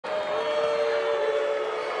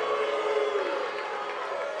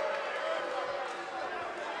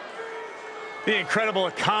The incredible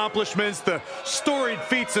accomplishments, the storied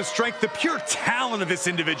feats of strength, the pure talent of this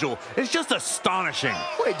individual is just astonishing.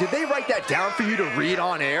 Wait, did they write that down for you to read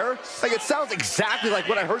on air? Like, it sounds exactly like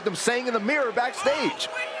what I heard them saying in the mirror backstage.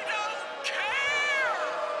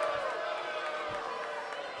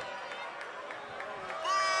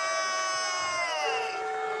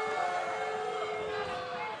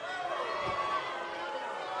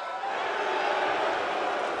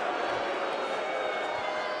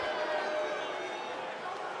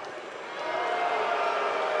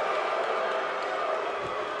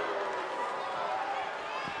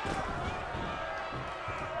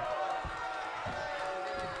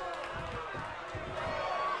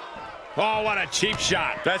 Oh, what a cheap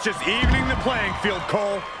shot. That's just evening the playing field,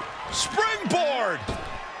 Cole. Springboard!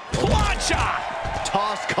 Plancha!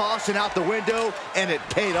 Tossed caution out the window, and it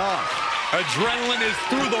paid off. Adrenaline is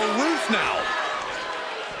through the roof now.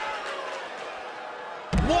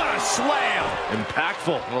 What a slam!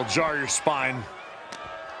 Impactful. It'll jar your spine.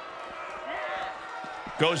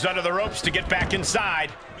 Goes under the ropes to get back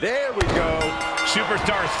inside. There we go.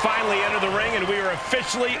 Superstars finally enter the ring, and we are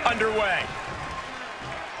officially underway.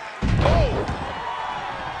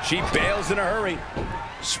 She bails in a hurry.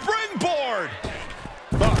 Springboard!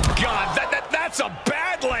 Oh, God, that's a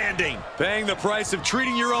bad landing. Paying the price of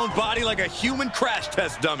treating your own body like a human crash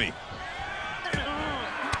test dummy.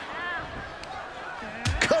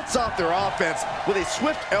 Cuts off their offense with a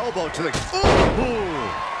swift elbow to the... Ooh.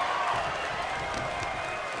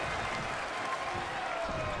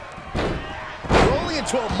 Rolling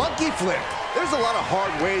into a monkey flip. There's a lot of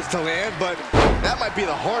hard ways to land, but that might be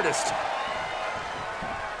the hardest.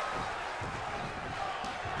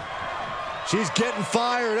 She's getting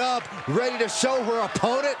fired up, ready to show her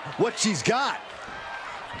opponent what she's got.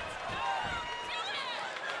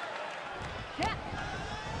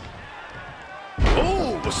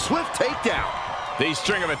 Ooh, swift takedown. These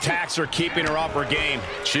string of attacks are keeping her off her game.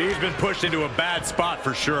 She's been pushed into a bad spot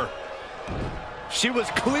for sure. She was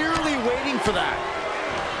clearly waiting for that.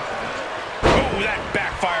 Oh, that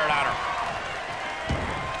backfired on her.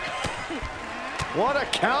 What a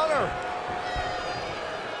counter.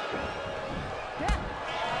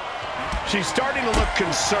 She's starting to look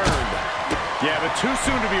concerned. Yeah, but too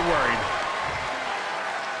soon to be worried.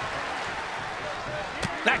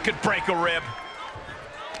 That could break a rib.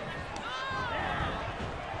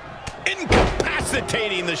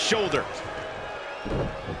 Incapacitating the shoulder.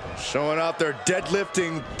 Showing off their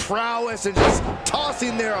deadlifting prowess and just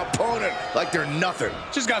tossing their opponent like they're nothing.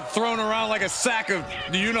 Just got thrown around like a sack of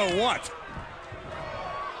you-know-what.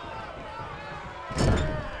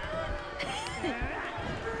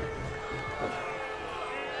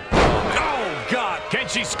 God, can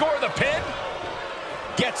she score the pin?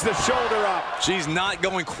 Gets the shoulder up. She's not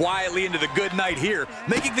going quietly into the good night here,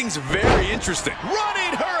 making things very interesting.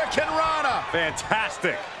 Running Hurricane Rana.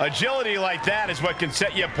 Fantastic. Agility like that is what can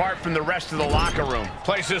set you apart from the rest of the locker room.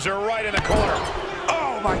 Places her right in the corner.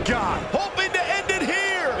 Oh, my God. Hoping to end it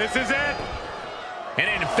here. This is it. An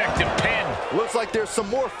ineffective pin. Looks like there's some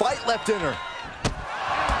more fight left in her.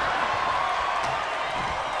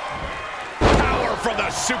 Power from the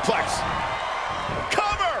suplex.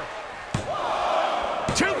 Cover!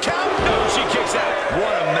 2 count. No, she kicks out.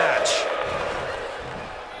 What a match.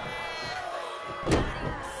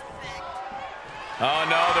 Oh,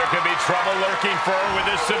 no, there could be trouble lurking for her with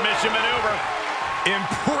this submission maneuver.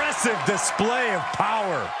 Impressive display of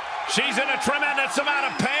power. She's in a tremendous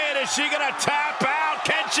amount of pain. Is she going to tap out?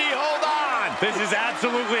 Can she hold on? This is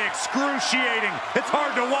absolutely excruciating. It's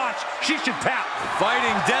hard to watch. She should tap.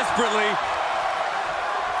 Fighting desperately.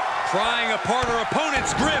 Prying apart her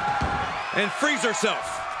opponent's grip and frees herself.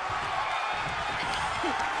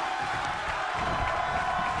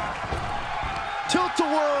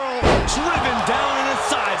 Tilt-a-whirl, driven down in a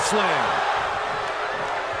side slam.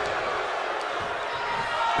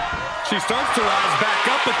 She starts to rise back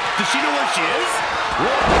up, but does she know where she is?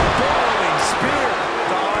 what a barreling spear.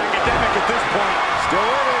 It's all academic at this point. Still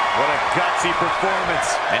in it. What a gutsy performance.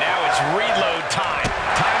 And now it's reload time.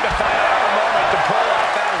 Time to find out a moment to pull out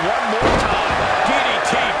that one more time.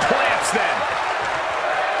 DDT plants them.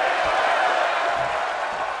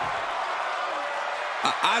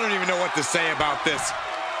 I don't even know what to say about this.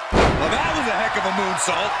 Well, that was a heck of a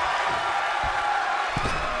moonsault.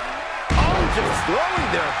 Oh, just throwing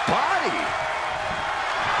their body.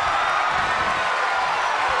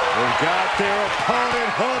 They've got their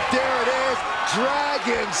opponent hooked. There it is.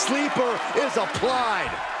 Dragon Sleeper is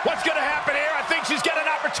applied. What's going to happen here? I think she's got an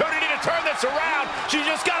opportunity to turn this around. She's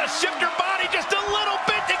just got to shift her body just a little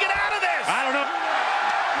bit to get out of this. I don't know.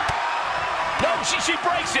 No, she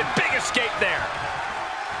breaks it. Big escape there.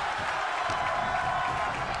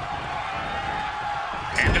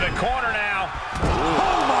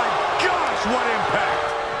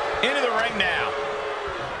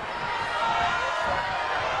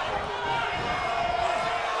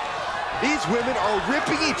 These women are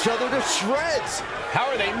ripping each other to shreds. How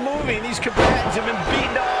are they moving? These combatants have been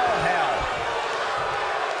beaten to all hell.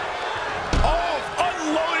 Oh,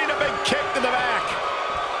 unloading a big kick to the back.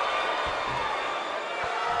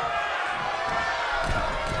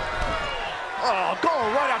 Oh,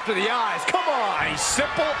 going right after the eyes. Come on. A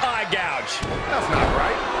simple eye gouge. That's not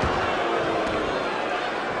right.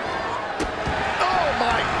 Oh,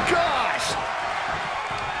 my gosh.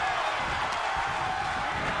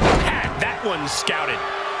 Had that one scouted.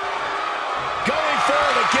 Going for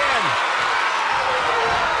it again.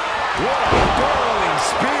 What a burrowing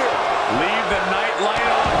spear. Leave the night light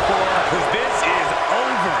on for her, because this is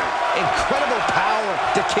over. Incredible power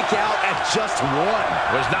to kick out at just one.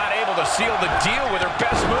 Was not able to seal the deal with her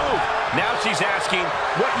best move. Now she's asking,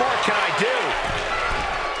 what more can I do?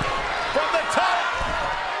 From the top.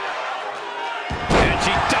 And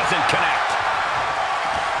she doesn't connect.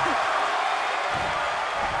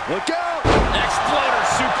 Look out. Exploder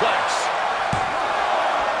suplex.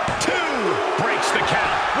 2 breaks the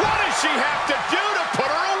count. What does she have to do to put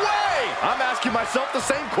her away? I'm asking myself the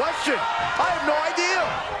same question. I have no idea.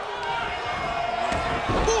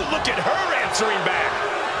 Ooh, look at her answering back.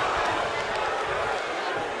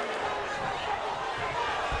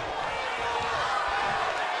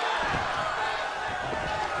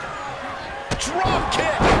 Drop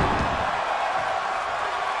kick.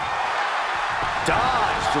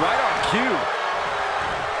 Dodged right on cue.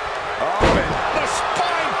 Oh, man. The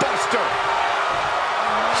spine buster.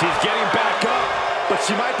 She's getting back up, but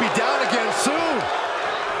she might be down again soon.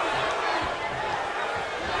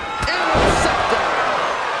 Interceptor.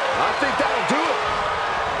 I think that'll do it.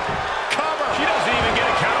 Cover. She doesn't even get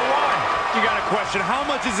a count of 1. You got a question. How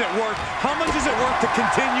much is it worth? How much is it worth to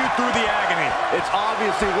continue through the agony? It's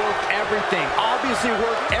obviously worth everything. Obviously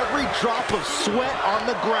worth every drop of sweat on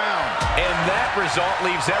the ground. And that result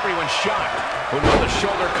leaves everyone shocked. But will the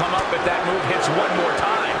shoulder come up if that move hits one more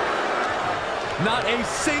time? Not a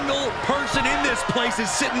single person in this place is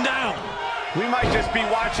sitting down. We might just be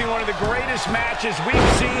watching one of the greatest matches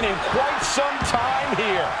we've seen in quite some time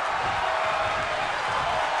here.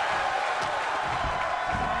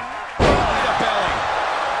 Belly to belly.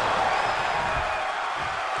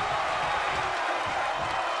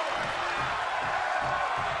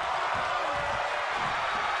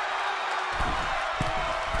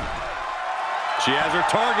 She has her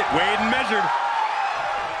target weighed and measured.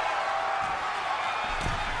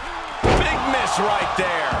 Big miss right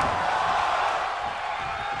there.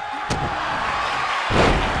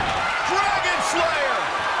 Dragon Slayer.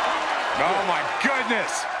 Oh, my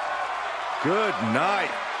goodness. Good night.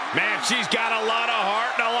 Man, she's got a lot of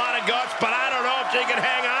heart and a lot of guts, but I don't know if she can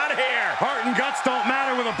hang on here. Heart and guts don't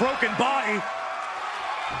matter with a broken body.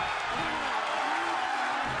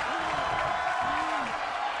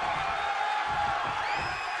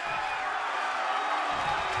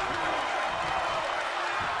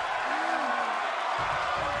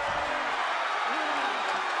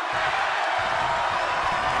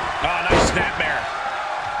 Oh, nice snapmare.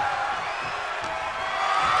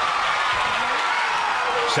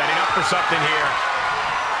 Setting up for something here.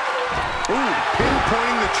 Ooh,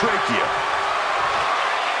 pinpointing the trachea.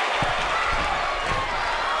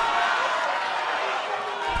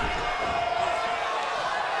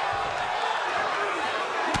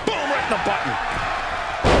 Boom, right in the button.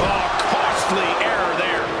 Oh, costly error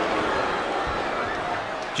there.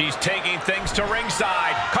 She's taking things to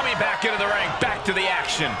ringside. Coming back into the ring, back to the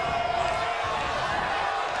action.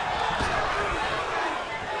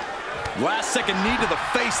 Last second knee to the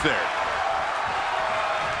face there.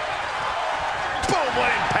 Boom,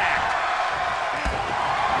 what impact.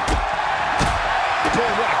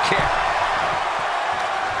 Boom, what a kick.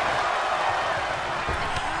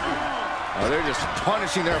 Oh, they're just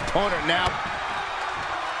punishing their opponent now.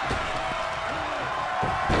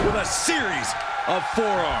 With a series of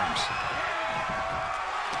forearms.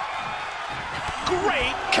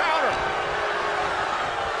 Great counter.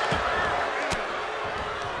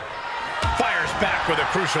 Fires back with a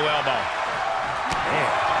crucial elbow.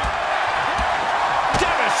 Man.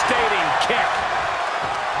 Devastating kick.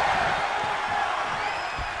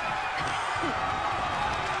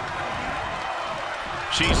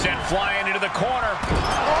 She's sent flying into the corner.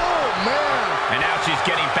 Oh, man. And now she's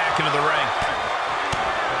getting back into the ring.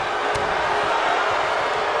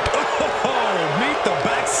 Oh, meet the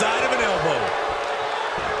backside of an elbow.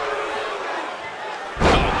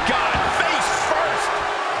 Oh, God, face first.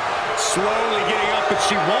 Slowly getting up, but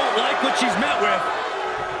she won't like what she's met with.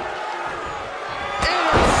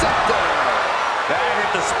 Interceptor. That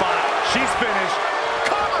hit the spot. She's finished.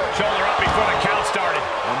 Cover. Shoulder up before the count started.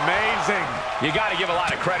 Amazing. You got to give a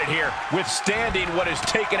lot of credit here, withstanding what has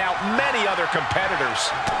taken out many other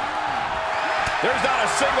competitors. There's not a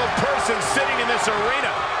single person sitting in this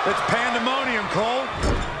arena. It's pandemonium, Cole.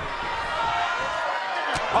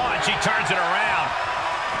 Oh, and she turns it around.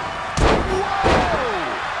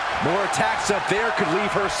 More attacks up there could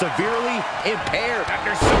leave her severely impaired.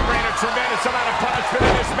 After suffering a tremendous amount of punishment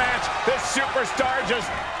in this match, this superstar just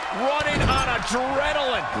running on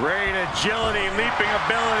adrenaline. Great agility, leaping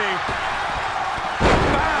ability.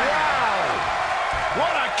 Wow!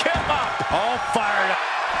 What a kick up! All fired up.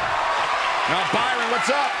 Now, Byron, what's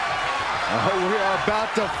up? Oh, we are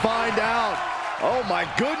about to find out. Oh, my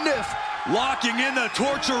goodness. Locking in the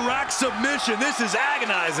torture rack submission. This is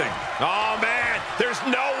agonizing. Oh, man, there's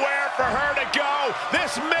nowhere for her to go.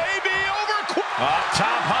 This may be over. Up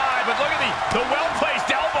top high, but look at the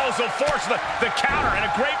well-placed elbows will force the counter, and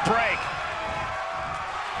a great break.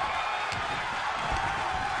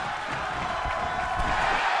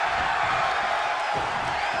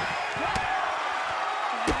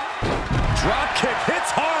 Drop kick hits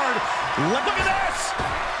hard. Look at this.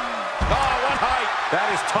 Oh, what height. That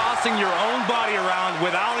is tossing your own body around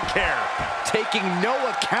without a care. Taking no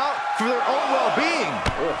account for their own well-being.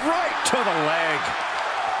 Right to the leg.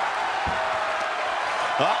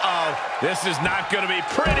 Uh-oh. This is not going to be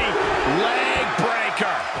pretty. Leg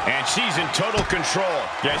breaker. And she's in total control.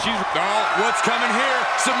 Yeah, oh, what's coming here?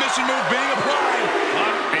 Submission move being applied.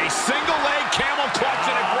 A single leg camel clutch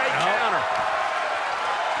and a great counter.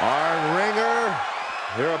 Our ringer,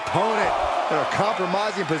 their opponent in a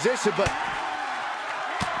compromising position, but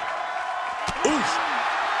oof.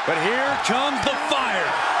 But here comes the fire.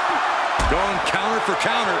 Going counter for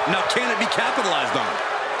counter. Now, can it be capitalized on?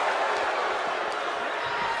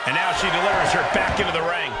 And now she delivers her back into the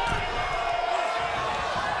ring.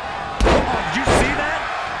 Oh, did you see that?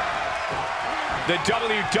 The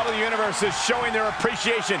WWE Universe is showing their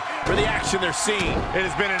appreciation for the action they're seeing. It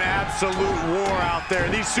has been an absolute war out there.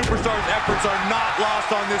 These superstars' efforts are not lost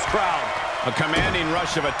on this crowd. A commanding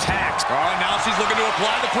rush of attacks. Oh, now she's looking to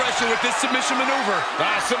apply the pressure with this submission maneuver.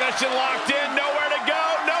 Submission locked in, nowhere to go,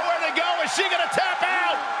 nowhere to go. Is she gonna tap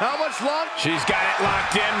out? how much longer? She's got it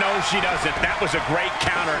locked in. No, she doesn't. That was a great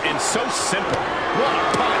counter and so simple. What a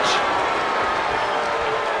punch.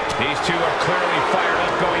 These two are clearly fired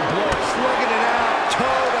up, going blow. Slugging it out,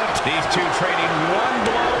 toe-to. These two trading one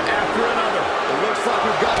blow after another. It looks like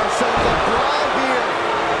we've got ourselves a brawl here.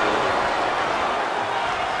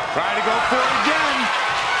 Trying to go for it again.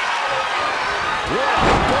 What a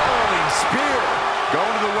burrowing spear.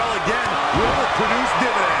 Going to the well again. Will it produce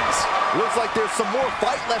dividends? Looks like there's some more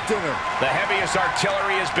fight left in her. The heaviest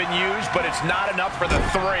artillery has been used, but it's not enough for the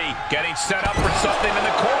three. Getting set up for something in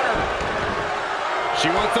the corner.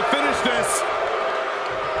 She wants to finish this.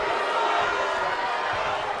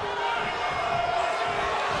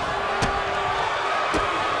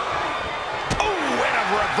 Oh, and a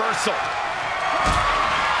reversal.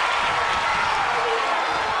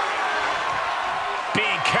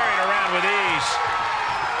 Being carried around with ease.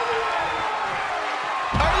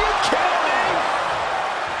 Are you kidding me?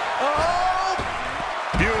 Oh!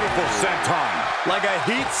 Beautiful senton. Like a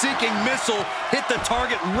heat-seeking missile, hit the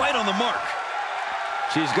target right on the mark.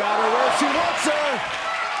 She's got her where she wants her.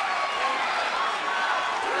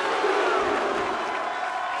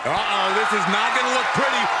 Uh-oh, this is not going to look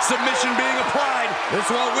pretty. Submission being applied. This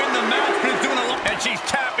won't win the match, but it's doing a lot. And she's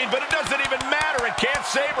tapping, but it doesn't even matter. It can't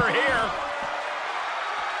save her here.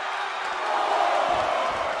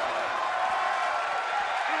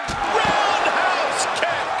 Roundhouse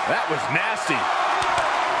kick. That was nasty.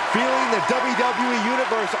 Feeling the WWE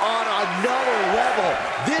Universe on another level.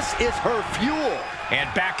 This is her fuel. And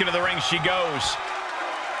back into the ring she goes.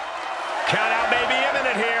 Count out may be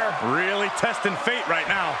imminent here. Really testing fate right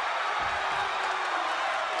now.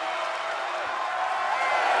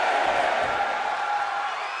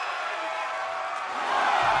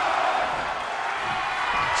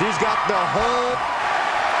 She's got the whole...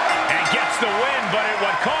 And gets the win, but at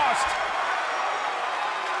what cost?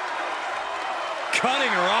 Cutting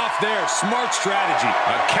her off there. Smart strategy.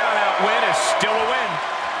 A count-out win is still a win.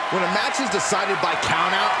 When a match is decided by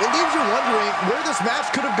count-out, it leaves you wondering where this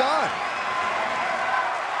match could have gone.